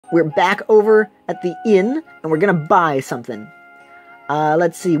we're back over at the inn, and we're gonna buy something.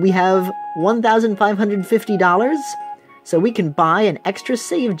 Let's see, we have $1,550, so we can buy an extra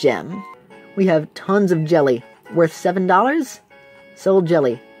save gem. We have tons of jelly, worth $7. Sold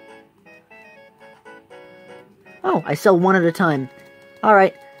jelly. Oh, I sell one at a time.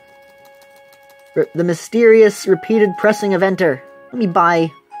 Alright. The mysterious repeated pressing of enter. Let me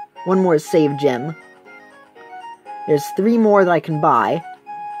buy one more save gem. There's 3 more that I can buy.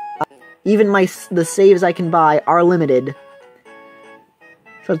 Even the saves I can buy are limited.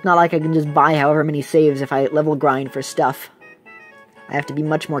 So it's not like I can just buy however many saves if I level grind for stuff. I have to be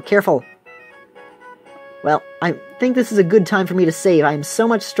much more careful. Well, I think this is a good time for me to save. I am so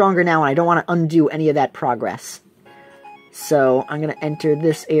much stronger now, and I don't want to undo any of that progress. So, I'm going to enter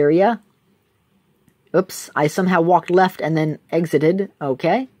this area. Oops, I somehow walked left and then exited.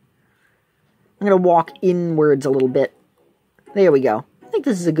 Okay. I'm going to walk inwards a little bit. There we go. I think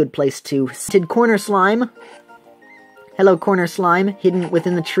this is a good place to... Tinted corner slime. Hello, corner slime, hidden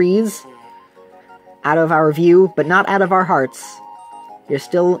within the trees. Out of our view, but not out of our hearts. You're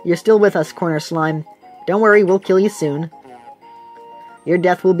still with us, corner slime. Don't worry, we'll kill you soon. Your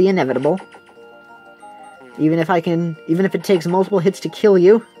death will be inevitable. Even if it takes multiple hits to kill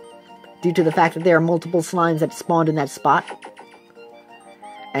you, due to the fact that there are multiple slimes that spawned in that spot.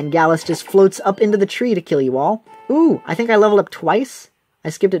 And Gallus just floats up into the tree to kill you all. Ooh, I think I leveled up twice. I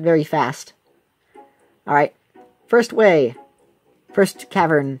skipped it very fast. Alright. First way. First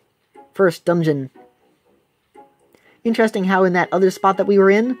cavern. First dungeon. Interesting how in that other spot that we were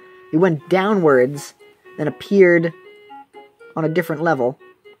in, we went downwards, then appeared on a different level.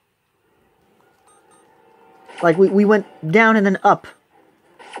 Like, we went down and then up,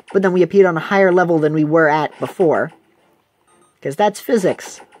 but then we appeared on a higher level than we were at before. Because that's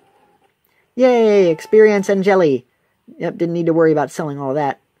physics. Yay! Experience and jelly. Yep, didn't need to worry about selling all of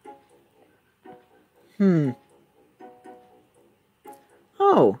that.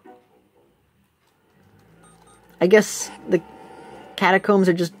 Oh. I guess the catacombs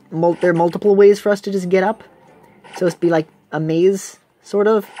are just... there are multiple ways for us to just get up. So it's be like a maze, sort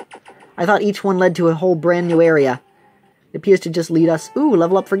of. I thought each one led to a whole brand new area. It appears to just lead us... Ooh,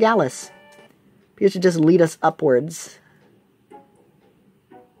 level up for Gallus. Appears to just lead us upwards.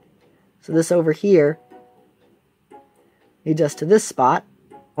 So this over here leads us to this spot.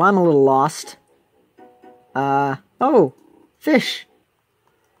 Well, I'm a little lost. Oh! Fish!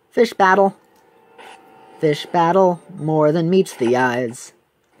 Fish battle. Fish battle, more than meets the eyes.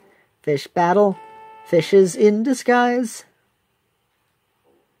 Fish battle, fishes in disguise.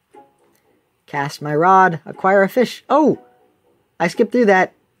 Cast my rod, acquire a fish. Oh! I skipped through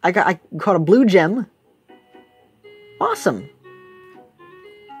that. I caught a blue gem. Awesome.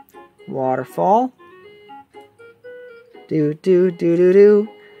 Waterfall. Do do do do do.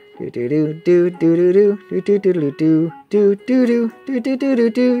 Do do do do do do do do do do do do do do do do do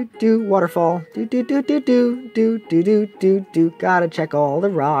do do waterfall. Do do do do do do do do do do. Gotta check all the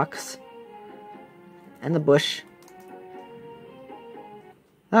rocks. And the bush.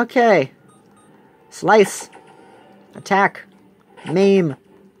 Okay. Slice. Attack. Maim.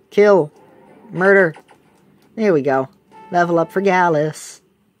 Kill. Murder. There we go. Level up for Gallus.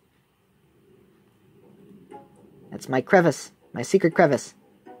 That's my crevice. My secret crevice.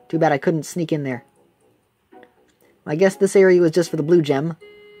 Too bad I couldn't sneak in there. I guess this area was just for the blue gem.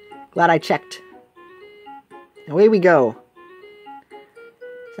 Glad I checked. Away we go.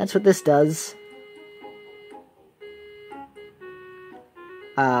 That's what this does.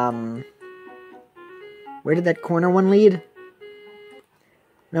 Where did that corner one lead?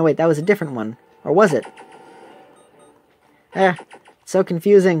 No, wait, that was a different one. Or was it? It's so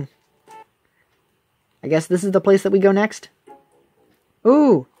confusing. I guess this is the place that we go next?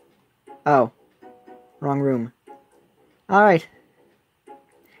 Ooh! Oh. Wrong room. Alright.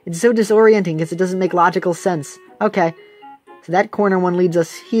 It's so disorienting because it doesn't make logical sense. Okay. So that corner one leads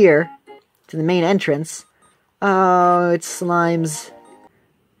us here, to the main entrance. Oh, it's slimes.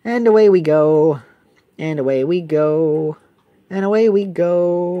 And away we go. And away we go. And away we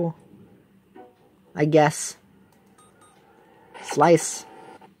go. I guess. Slice.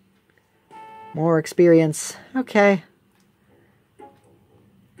 More experience. Okay.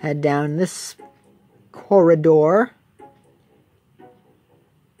 Head down this corridor.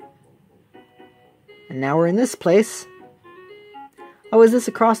 And now we're in this place. Oh, is this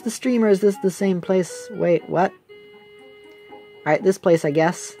across the stream or is this the same place? Wait, what? Alright, this place, I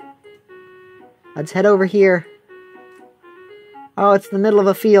guess. Let's head over here. Oh, it's the middle of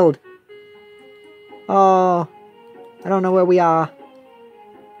a field. Oh, I don't know where we are.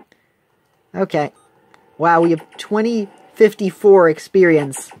 Okay. Wow, we have 2054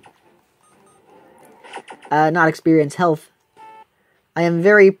 experience. not experience, health. I am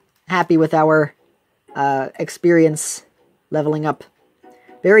very happy with our experience leveling up.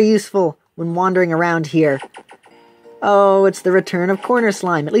 Very useful when wandering around here. Oh, it's the return of corner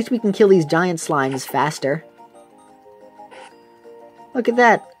slime. At least we can kill these giant slimes faster. Look at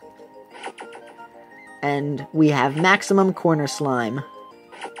that. And we have maximum corner slime.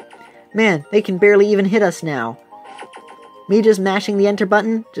 Man, they can barely even hit us now. Me just mashing the enter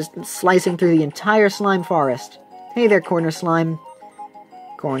button, just slicing through the entire slime forest. Hey there, corner slime.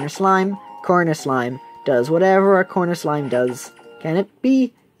 Corner slime, corner slime. Does whatever a corner slime does. Can it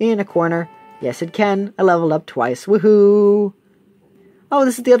be in a corner? Yes, it can. I leveled up twice. Woohoo! Oh,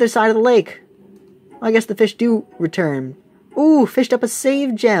 this is the other side of the lake. I guess the fish do return. Ooh, fished up a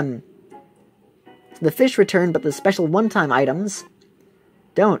save gem. So the fish return, but the special one-time items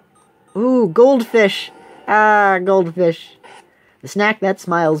don't. Ooh, goldfish. Ah, goldfish. The snack that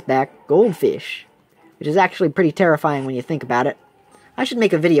smiles back, goldfish. Which is actually pretty terrifying when you think about it. I should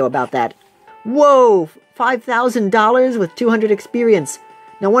make a video about that. Whoa! $5,000 with 200 experience.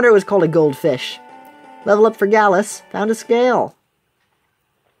 No wonder it was called a goldfish. Level up for Gallus. Found a scale.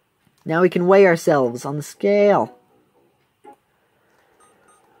 Now we can weigh ourselves on the scale.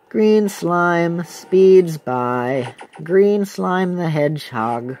 Green slime speeds by. Green slime the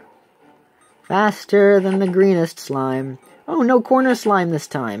hedgehog. Faster than the greenest slime. Oh, no corner slime this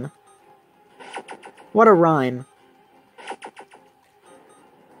time. What a rhyme.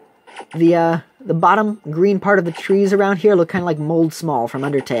 The bottom green part of the trees around here look kind of like Mold Small from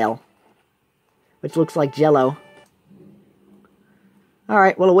Undertale. Which looks like Jello.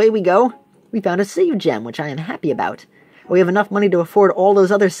 Alright, well away we go. We found a save gem, which I am happy about. We have enough money to afford all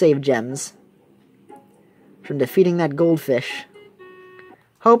those other save gems. From defeating that goldfish.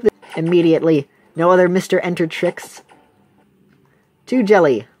 Hope that immediately no other Mr. Enter tricks. 2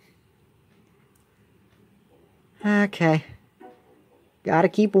 jelly. Okay. Gotta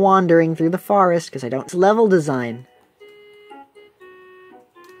keep wandering through the forest, because I don't... It's level design.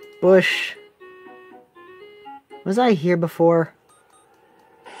 Bush. Was I here before?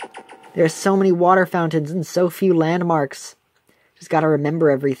 There are so many water fountains and so few landmarks. Just gotta remember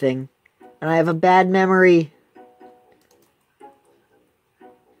everything. And I have a bad memory.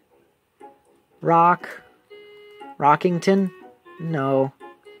 Rockington? No.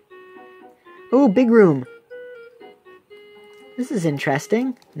 Ooh, big room. This is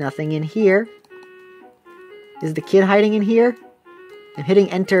interesting. Nothing in here. Is the kid hiding in here? I'm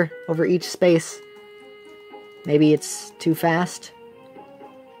hitting enter over each space. Maybe it's too fast.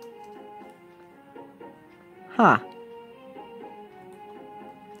 Huh.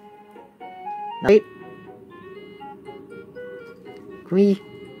 Wait.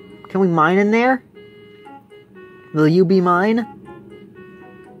 Can we mine in there? Will you be mine?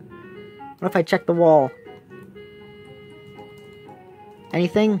 What if I check the wall?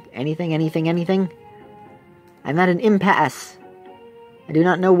 Anything? Anything? I'm at an impasse. I do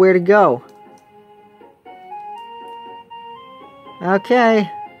not know where to go. Okay.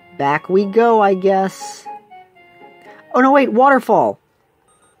 Back we go, I guess. Oh no, wait, waterfall.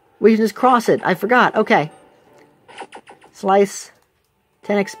 We can just cross it. I forgot. Okay. Slice.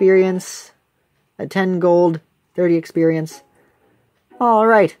 10 experience. 10 gold. 30 experience.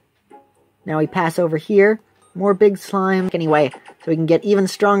 Alright. Now we pass over here. More big slime. Anyway, so we can get even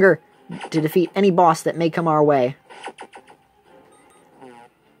stronger to defeat any boss that may come our way.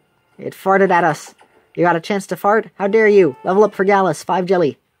 It farted at us. You got a chance to fart? How dare you? Level up for Gallus. 5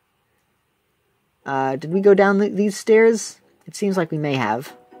 jelly. Did we go down these stairs? It seems like we may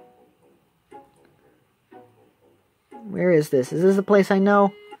have. Where is this? Is this the place I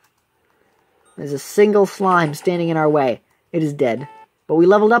know? There's a single slime standing in our way. It is dead. But we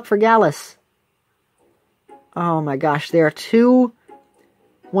leveled up for Gallus. Oh my gosh, there are 2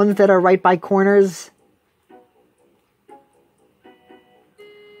 ones that are right by corners.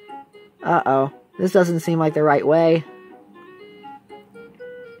 Uh-oh. This doesn't seem like the right way.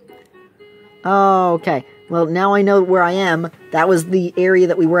 Oh, okay. Well, now I know where I am. That was the area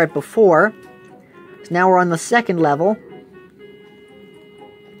that we were at before. So now we're on the 2nd level.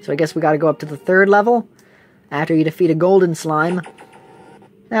 So I guess we gotta go up to the 3rd level. After you defeat a golden slime.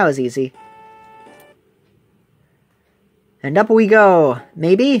 That was easy. And up we go.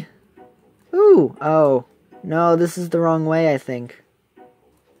 Maybe? Ooh, oh. No, this is the wrong way, I think.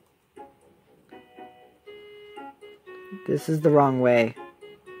 This is the wrong way.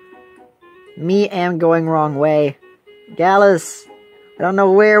 Me am going wrong way. Gallus, I don't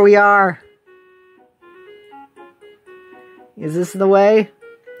know where we are. Is this the way?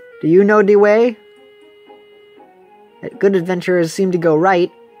 Do you know the way? Good adventurers seem to go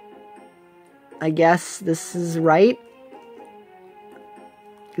right. I guess this is right.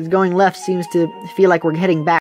 Because going left seems to feel like we're heading back.